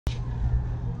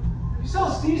You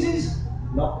sell sneezes?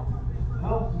 No.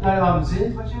 No? You got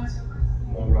Zins by chance?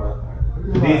 No, bro.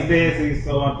 These days it's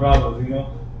so much problems, you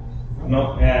know.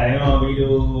 No, yeah, you know, we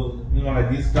do, you know,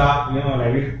 like this stuff, you know,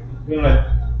 like we, you know, like,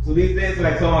 so these days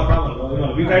like so much problems, bro. You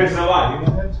know, we try to survive, you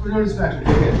know. We're doing inspection.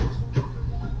 Okay.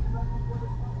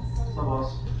 What's up,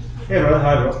 boss? Hey, brother,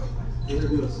 hi, bro. We're gonna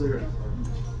do a cigarette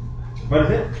inspection. What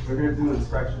is it? We're gonna do an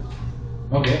inspection.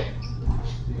 Okay.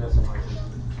 You got some license.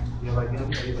 You have like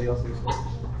anybody else in the store?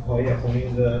 Oh yeah, so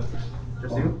means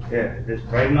Just you? Yeah,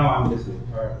 right now I'm this way.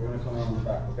 Alright, we're gonna come around the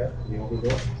back, okay? You open the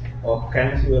door? Or can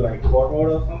I see like court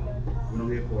order or something? We're gonna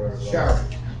be a quarter. Sure.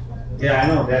 Yeah, I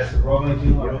know, that's the problem,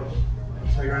 you know.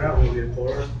 I'll tell you right now, we're gonna be a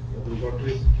quarter. Open the door,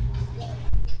 please.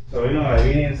 So, you know, like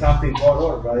we need something court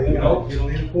order, brother. You know, You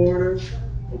don't need a quarter.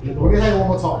 Open the door. We're gonna tell you one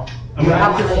more time. I'm You gonna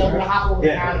have to hop over the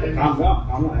yeah, counter. calm down,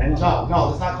 calm down. I know. No,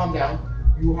 let's not come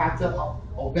down. You have to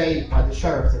obey the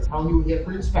sheriff. They're telling you we're here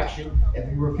for inspection.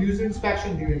 If you refuse the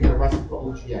inspection, you're gonna get arrested for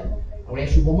OGA. I'm gonna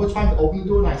ask you one more time to open the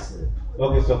door nicely.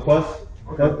 Okay, so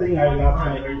first thing I will not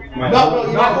my No,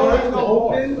 you're not going to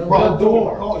open the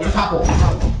door. Just hop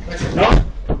over. No?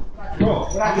 Bro,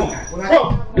 we're not doing that. We're not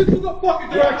Bro, this is the fucking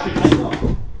direction. I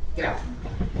know. Get out.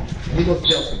 He goes to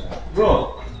jail for that.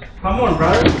 Bro, come on,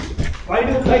 brother. Why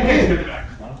do you like this?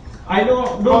 I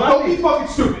don't do Don't be nothing. fucking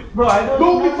stupid. Bro, I don't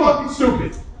Don't do be nothing. fucking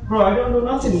stupid. Bro, I don't do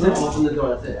nothing, bro. Open the door,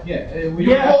 that's it. Yeah, we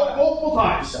Yeah. multiple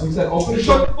times. We said open the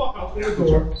Shut door, the fuck up. Open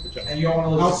the door. and you don't want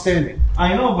to listen. Outstanding.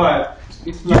 I know, but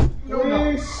it's like,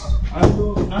 Please. I'm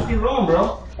doing nothing wrong,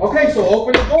 bro. Okay, so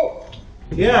open the door.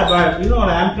 Yeah, but you know,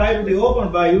 I'm trying to be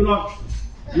open, but you not.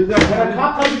 You guys When a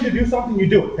cop tells you to do something, you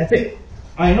do it. That's it.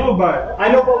 I know, but I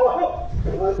know, but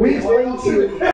what? We explain to you.